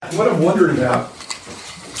what I'm wondering about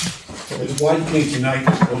is why you came tonight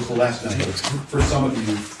as opposed to last night, for some of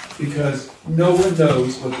you, because no one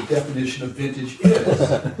knows what the definition of vintage is.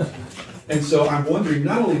 And so I'm wondering,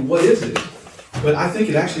 not only what is it, but I think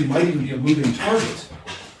it actually might even be a moving target.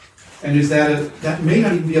 And is that may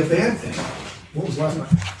not even be a bad thing. What was last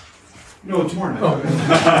night? No, tomorrow night.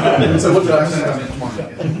 Oh. So what's last night? I meant tomorrow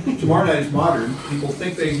night. Tomorrow night is modern. People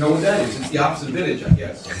think they know what that is. It's the opposite of vintage, I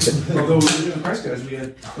guess. Although we were doing the price guys, we had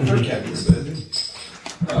a third category.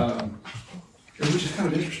 Which is kind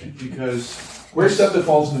of interesting because where's stuff that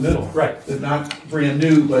falls in the middle? Right. That's not brand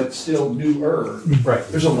new, but still newer. Right.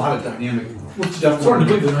 There's a lot of dynamic. It's hard to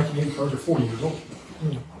believe the 1980 cars are 40 years old.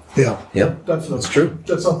 Yeah. Yep. That's true.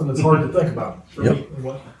 That's something that's hard to think about. For Yep. me.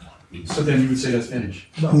 What? So then you would say that's vintage.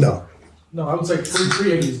 No. No, I would say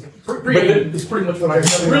pre-80 is pretty much what I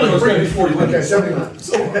said. Really, Pre-80 it's 40. Okay, 79.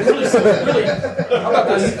 So really, how about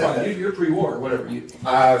this? Fine. You're pre-war, whatever. The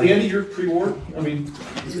end of your pre-war. I mean,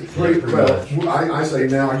 I say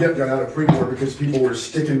now I got out of pre-war because people were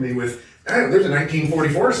sticking me with, hey, there's a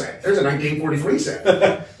 1944 set, there's a 1943 set.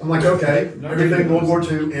 I'm like, okay, everything World War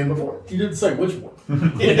II and before. You didn't say which one.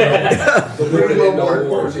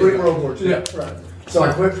 Pre-World War II. Yeah, right. So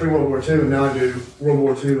I quit pre-World War II and now I do World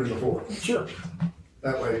War II and before. Sure.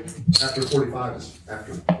 That way, after 45 is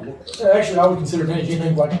after the war. Actually, I would consider vintage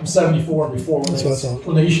anything like from 74 and before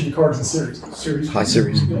when they issued the cards in series. High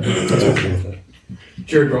series.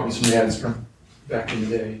 Jared brought me some ads from back in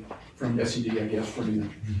the day, from SED, I guess, from the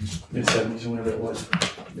mid-70s or whenever it was.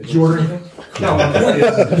 Did you order anything? No, my point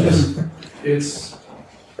is, it's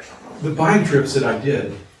the buying trips that I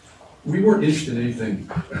did, we weren't interested in anything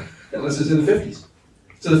unless it's in the 50s.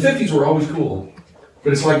 So the 50s were always cool,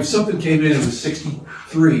 but it's like if something came in and was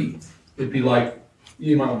 63, it'd be like,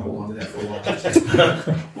 you might want to hold on to that for a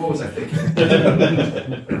while. What was I thinking?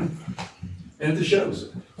 And at the shows.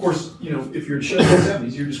 Of course, you know, if you're at shows in the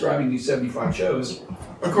 70s, you're describing these 75 shows.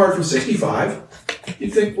 A card from 65,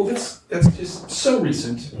 you'd think, well, that's just so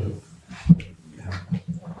recent.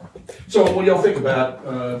 So what do y'all think about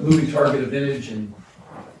moving target of vintage? And,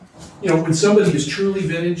 you know, when somebody is truly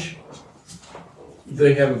vintage,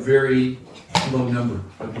 they have a very low number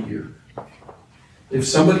of the year. If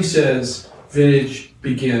somebody says vintage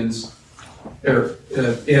begins or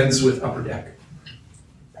ends with Upper Deck,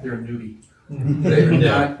 they're a newbie. They're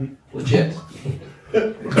not legit.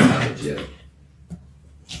 They're not legit.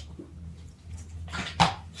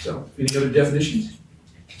 So, any other definitions?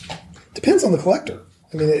 Depends on the collector.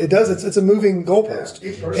 I mean, it does. It's a moving goalpost.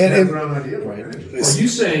 Each person has their own idea of what it is. Are you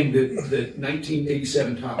saying that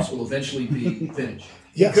 1987 tops will eventually be vintage?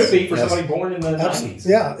 Yes. Could be for somebody born in the 90s.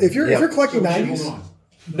 Yeah. If you're collecting So 90s, hold on.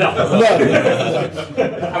 No. no.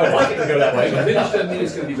 I would like it to go that way. Vintage doesn't mean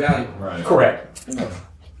it's going to be valuable. Right. Correct.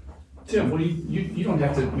 Tim, what do you don't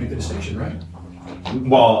have to make the distinction, right?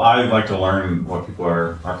 Well, I like to learn what people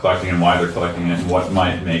are collecting and why they're collecting it and what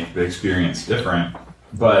might make the experience different.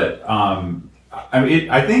 But I mean,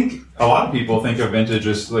 I think a lot of people think of vintage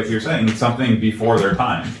as, like you're saying, something before their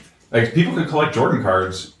time. Like, people could collect Jordan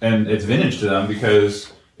cards and it's vintage to them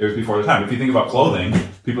because it was before their time. If you think about clothing,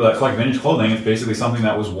 people that collect vintage clothing, it's basically something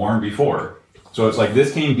that was worn before. So it's like,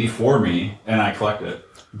 this came before me and I collect it.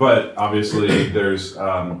 But obviously, there's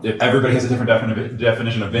if everybody has a different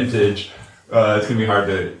definition of vintage, it's going to be hard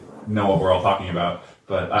to know what we're all talking about.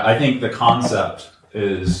 But I think the concept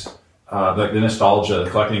is like the nostalgia,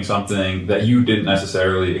 collecting something that you didn't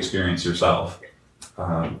necessarily experience yourself.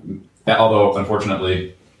 Although,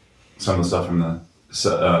 unfortunately, some of the stuff from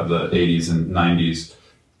the 80s and 90s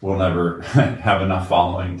will never have enough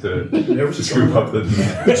following to scoop up the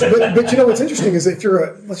demand. but you know what's interesting is if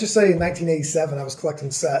you're let's just say in 1987 I was collecting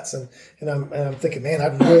sets and I'm thinking, man,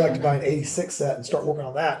 I'd really like to buy an 86 set and start working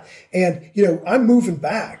on that. And you know, I'm moving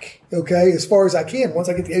back, okay, as far as I can once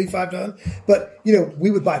I get the 85 done. But you know, we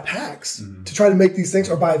would buy packs to try to make these things,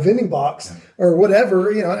 or buy a vending box or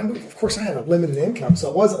whatever. You know, and of course I had a limited income, so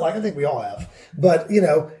it wasn't like, I think we all have. But you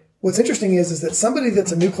know, what's interesting is that somebody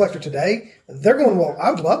that's a new collector today, they're going, well,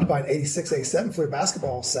 I would love to buy an 86, 87 for a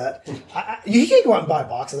basketball set. He can't go out and buy a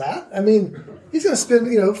box of that. I mean, he's going to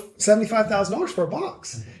spend, you know, $75,000 for a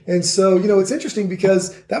box. And so, you know, it's interesting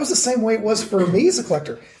because that was the same way it was for me as a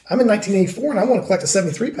collector. I'm in 1984 and I want to collect a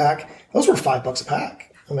 73 pack. Those were $5 a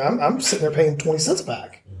pack. I mean, I'm sitting there paying 20 cents a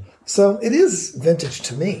pack. So it is vintage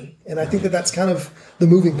to me. And I think that that's kind of the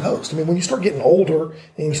moving post. I mean, when you start getting older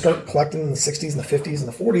and you start collecting in the 60s and the 50s and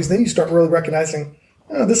the 40s, then you start really recognizing,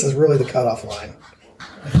 oh, this is really the cutoff line.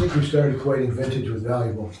 I think we started equating vintage with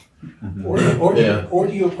valuable. Or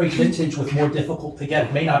do you equate vintage with more difficult to get?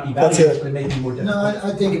 It may not be That's valuable, it. but it may be more No,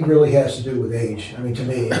 difficult. I think it really has to do with age. I mean, to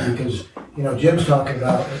me, because, Jim's talking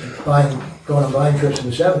about going on buying trips in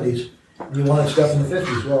the 70s. You wanted stuff in the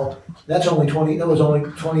 50s. Well, that was only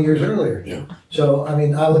 20 years earlier. Yeah. So, I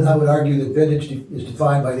mean, I would argue that vintage is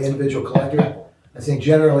defined by the individual collector. I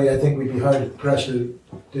think we'd be hard pressed to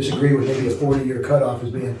disagree with maybe a 40-year cutoff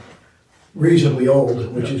as being reasonably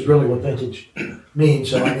old, which is really what vintage means.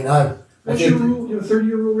 So, I mean, What's your rule? You have a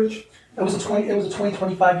 30-year rule, Rich? It was a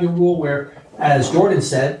 25-year rule where, as Jordan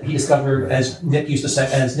said, he discovered, as Nick used to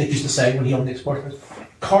say when he owned Nick Sportsman,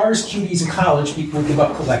 cars, cuties in college, people would give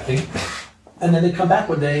up collecting, and then they'd come back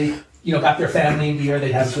when they, got their family in gear,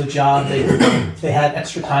 they'd have a good job, they had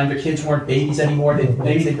extra time, their kids weren't babies anymore,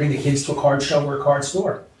 maybe they'd bring the kids to a card show or a card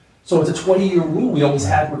store. So it's a 20-year rule we always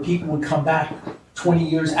had where people would come back 20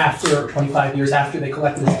 years after, or 25 years after they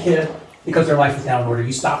collected as a kid, because their life was now in order.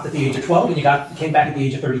 You stopped at the age of 12 and you came back at the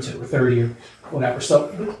age of 32 or 30 or whatever.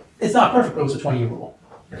 So it's not perfect, but it was a 20-year rule.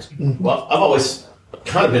 Well, I've always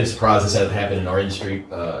kind of been surprised this hasn't happened in our industry.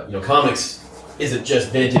 Comics isn't just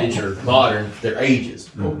vintage or modern; they're ages.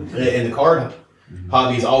 And the card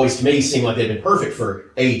hobbies always, to me, seem like they've been perfect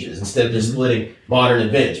for ages instead of just splitting modern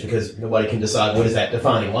and vintage, because nobody can decide what is that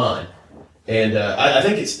defining line. And I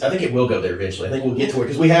think it will go there eventually. I think we'll get to it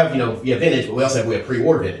because we have vintage, but we have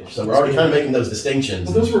pre-war vintage. So we're already kind of making those distinctions.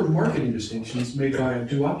 Well, those were marketing distinctions made by a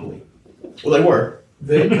duopoly. Well, they were.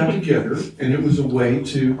 They got together, and it was a way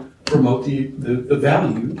to promote the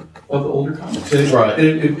value of the older comics. And Right.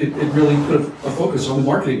 It really put a focus on the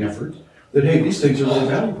marketing effort that, hey, these things are really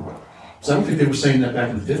valuable. So I don't think they were saying that back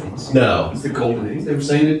in the 50s. No. It's the golden age. They were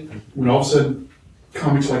saying it when all of a sudden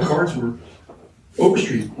comics like cards were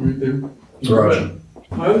overstreet. Right.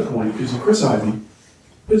 My other point is that Chris Ivey,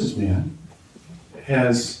 businessman,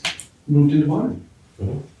 has moved into modern.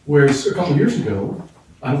 Whereas a couple of years ago,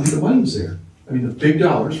 I don't think the money was there. I mean, the big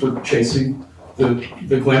dollars were chasing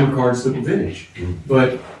the glamour cards that were vintage.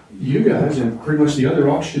 But you guys and pretty much the other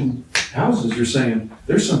auction houses are saying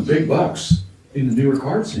there's some big bucks in the newer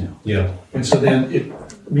cards now. Yeah. And so then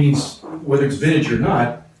it means whether it's vintage or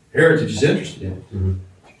not, Heritage is interested in it.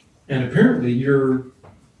 And apparently your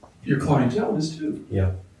clientele is too.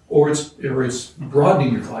 Yeah. Or it's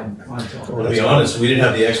broadening your clientele. Well, to be honest, we didn't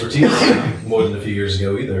have the expertise more than a few years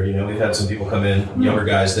ago either. We've had some people come in, younger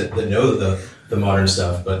guys that know the modern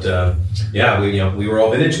stuff. But we were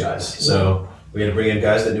all vintage guys, so we had to bring in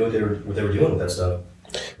guys that knew what they were doing with that stuff.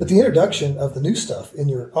 But the introduction of the new stuff in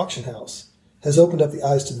your auction house has opened up the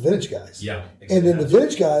eyes to the vintage guys. Yeah. And then the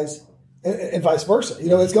vintage guys, and vice versa.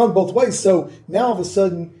 It's gone both ways. So now all of a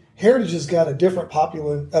sudden, Heritage has got a different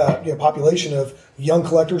population of young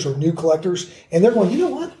collectors or new collectors, and they're going, you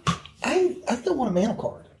know what? I still want a Mantle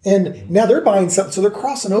card. And now they're buying something, so they're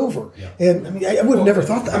crossing over. Yeah. And I mean, I would have never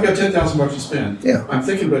thought that. I've got $10,000 to spend. Yeah. I'm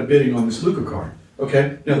thinking about bidding on this Luca card.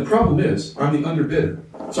 Okay. Now the problem is I'm the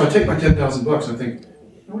underbidder. So I take my $10,000 and I think,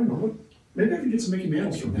 oh, wait a minute, maybe I can get some Mickey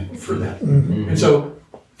Mantles for that. Mm-hmm. And so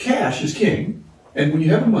cash is king. And when you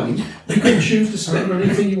have the money, you can choose to spend it on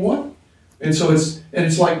anything you want. And so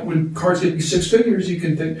it's like when cards get you six figures, you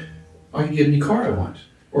can think, I can get any car I want,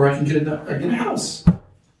 or I can get a house.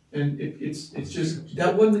 And it's just,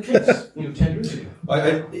 that wasn't the case 10 years ago.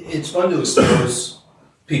 It's fun to expose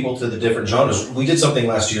people to the different genres. We did something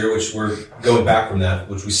last year, which we're going back from that,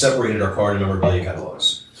 which we separated our card and memorabilia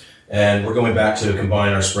catalogs. And we're going back to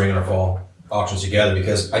combine our spring and our fall auctions together,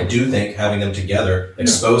 because I do think having them together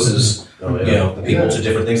exposes the people to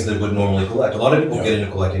different things that they would normally collect. A lot of people get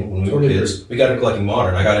into collecting when we were kids. We got into collecting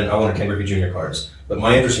modern. I wanted Ken Griffey Jr. cards. But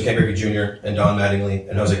my interest in Ken Griffey Jr. and Don Mattingly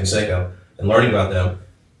and Jose Canseco and learning about them,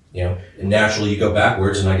 and naturally you go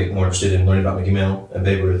backwards, and I get more interested in learning about Mickey Mantle and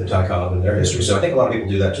Babe Ruth and Ty Cobb and their history. So I think a lot of people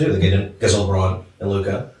do that too. They get in because of LeBron and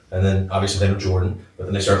Luka, and then obviously they know Jordan, but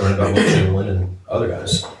then they start learning about Will Chamberlain and other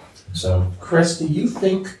guys. So, Chris, do you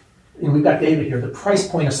think, and we've got David here, the price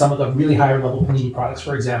point of some of the really higher level Panini products,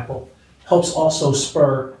 for example, helps also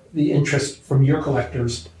spur the interest from your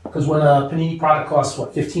collectors? Because when a Panini product costs,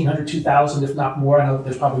 $1,500, $2,000, if not more, I know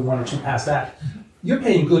there's probably one or two past that, you're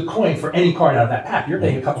paying good coin for any card out of that pack. You're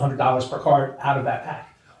paying a couple $100s per card out of that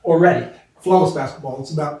pack already. Flawless basketball,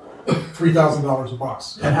 it's about $3,000 a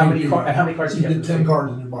box. And how many cards do you get? 10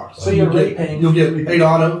 cards in your box. So you're already paying. You'll get 8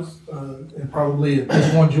 autos and probably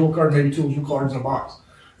one jewel card, maybe 2 jewel cards in a box.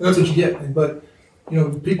 And that's what you get. But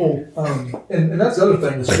people, and that's the other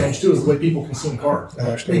thing that's changed too, is the way people consume cards.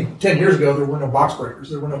 I mean, 10 years ago, there were no box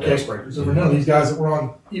breakers, there were no case breakers, there were none of these guys that were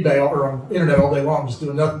on eBay or on the internet all day long just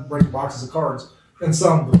doing nothing, breaking boxes of cards. And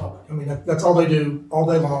some, I mean, that's all they do all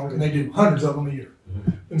day long, and they do hundreds of them a year.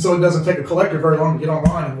 And so it doesn't take a collector very long to get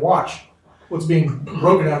online and watch what's being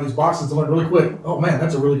broken out of these boxes to learn really quick. Oh man,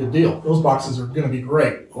 that's a really good deal. Those boxes are going to be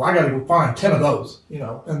great. Well, I got to go find 10 of those,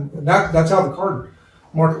 and that's how the card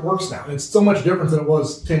market works now. It's so much different than it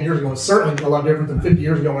was 10 years ago. It's certainly a lot different than 50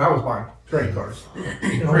 years ago when I was buying trading cards.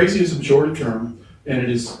 Crazy is a shorter term, and it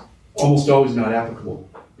is almost always not applicable.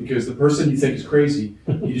 Because the person you think is crazy,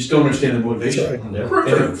 you just don't understand their motivation.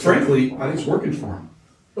 And frankly, I think it's working for them.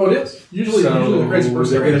 Oh, it is. Usually the crazy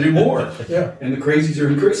person. They're going to do more. Yeah. And the crazies are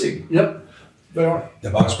increasing. Yep. They are. The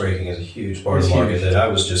box breaking is a huge part of the market that I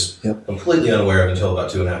was just completely unaware of until about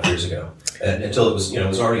 2.5 years ago. And until it was, it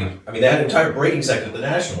was already, they had an entire breaking section at the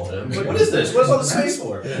National. I was like, what is this? What is all the space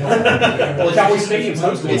for? Well,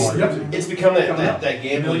 it's become that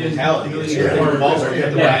gambling mentality. Balls are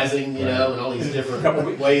rising, and all these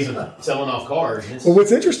different ways of selling off cards. Well,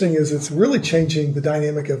 what's interesting is it's really changing the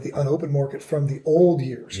dynamic of the unopened market from the old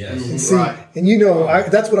years. Yes. And see, and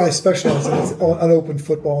that's what I specialize in, is on unopened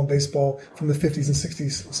football and baseball from the 50s and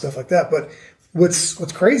 60s and stuff like that. But what's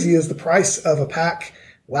crazy is the price of a pack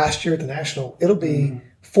last year at the National, it'll be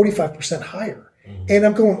 45% higher. And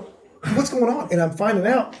I'm going, what's going on? And I'm finding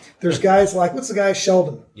out there's guys like, what's the guy,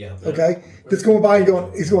 Sheldon? Yeah. Okay. That's going by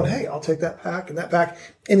and he's going, hey, I'll take that pack and that pack.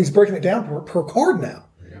 And he's breaking it down per card now.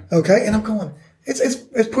 Okay. And I'm going,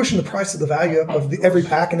 it's pushing the price of the value up of every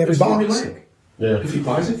pack and every box. Formulaic. Yeah. If he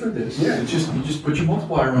buys it for this, you just put your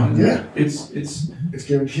multiplier on it. Yeah. It's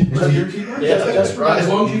guaranteed. guaranteed. That's right. As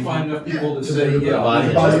long as you find enough people to say,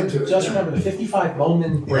 buy into it. Just remember the 55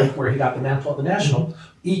 Bowman break where he got the mantle at the National.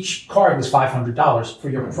 Each card was $500 for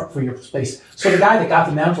your space. So the guy that got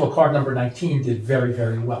the mantle at card number 19 did very,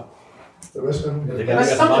 very well. The rest of them. They got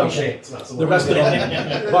the body shape. The rest of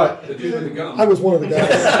them, but the dude with the gum. I was one of the guys.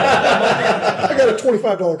 I got a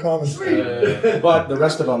 $25 comment. But the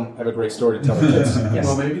rest of them have a great story to tell their kids.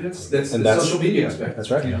 Well, maybe that's the social media aspect. That's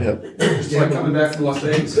right. It's like coming back from Las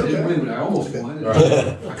Vegas. I didn't win, but I almost won. I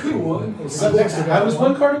could have won. I was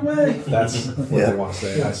one card away. That's what they want to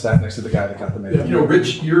say. I sat next to the guy that got the medal.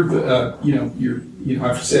 Rich,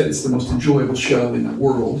 I've said it's the most enjoyable show in the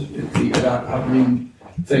world. About Green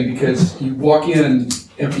thing, because you walk in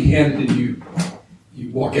empty-handed and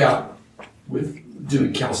you walk out with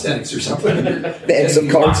doing calisthenics or something. And some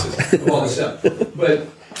cards. All this stuff. But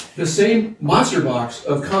the same monster box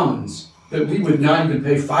of commons that we would not even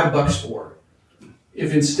pay $5 for,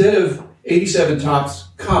 if instead of 87 tops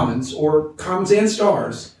commons or commons and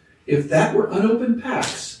stars, if that were unopened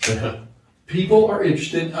packs, people are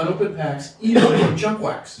interested in unopened packs, even in junk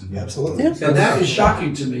wax. Absolutely. And that is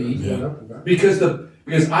shocking to me because did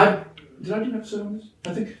I do an episode on this?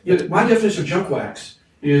 I think my definition of junk wax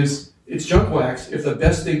is it's junk wax if the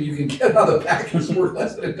best thing you can get out of the pack is worth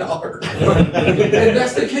less than $1. And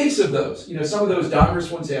that's the case of those. Some of those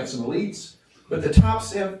Donruss ones have some elites, but the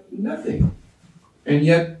tops have nothing. And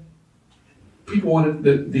yet people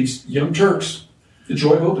wanted these young Turks the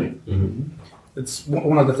joy of opening. Mm-hmm. It's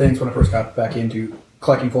one of the things when I first got back into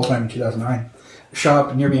collecting full-time in 2009. A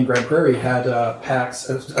shop near me in Grand Prairie had packs,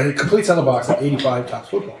 a complete cellar box of 85 Topps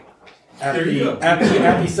football. At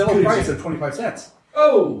the seller price of 25 cents.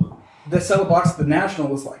 Oh! The cellar box at the National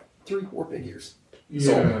was like 3-4 figures. Yeah.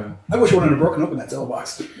 So I wish I wouldn't have broken open that cellar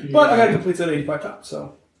box. But I got a complete set of 85 Topps,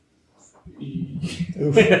 so.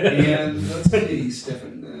 And let's see,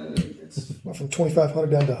 Stefan. Went from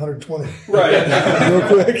 2,500 down to 120. Right. Real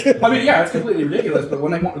quick. It's completely ridiculous. But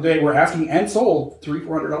when they were asking and sold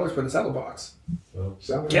 $300-400 for the cellar box,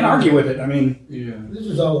 can't argue with it. This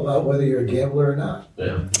is all about whether you're a gambler or not.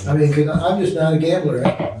 Yeah. Cause I'm just not a gambler.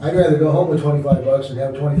 I'd rather go home with $25 and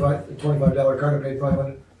have a $25 card and pay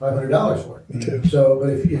 $500 for it. Me too. So, but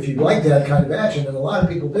if you like that kind of action, and a lot of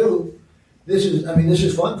people do, this is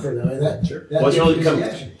fun for them. That What's really gives become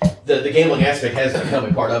the action. the gambling aspect has become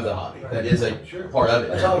a part of the hobby. That is a part of it.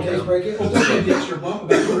 That's how it takes break in. Well, don't get the extra bump about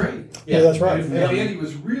the grade. Yeah, that's right. If Andy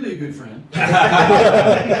was really a good friend.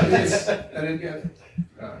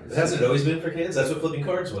 Hasn't it always been for kids? That's what flipping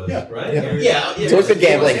cards was, right? Yeah. So it's good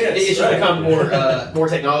gambling. It's just become more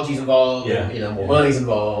technology's involved. Yeah. More money's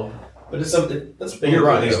involved. But it's something that's one You're of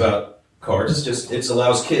the right, things though. about cards. It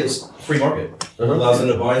allows kids free market. It allows them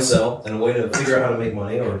to buy and sell and a way to figure out how to make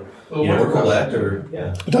money or collect or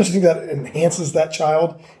But don't you think that enhances that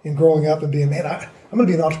child in growing up and being, man, I'm going to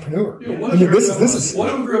be an entrepreneur? This is. One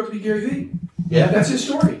of them grew up to be Gary Vee. Yeah. That's his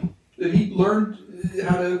story. That he learned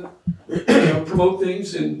how to promote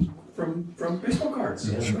things from baseball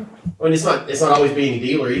cards. Yeah. Sure. It's not always being a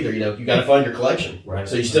dealer either. You got to fund your collection, right?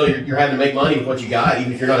 So you're having to make money with what you got,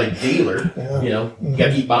 even if you're not a dealer. Yeah. You got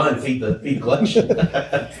to keep buying, feed the collection.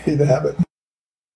 Feed the habit.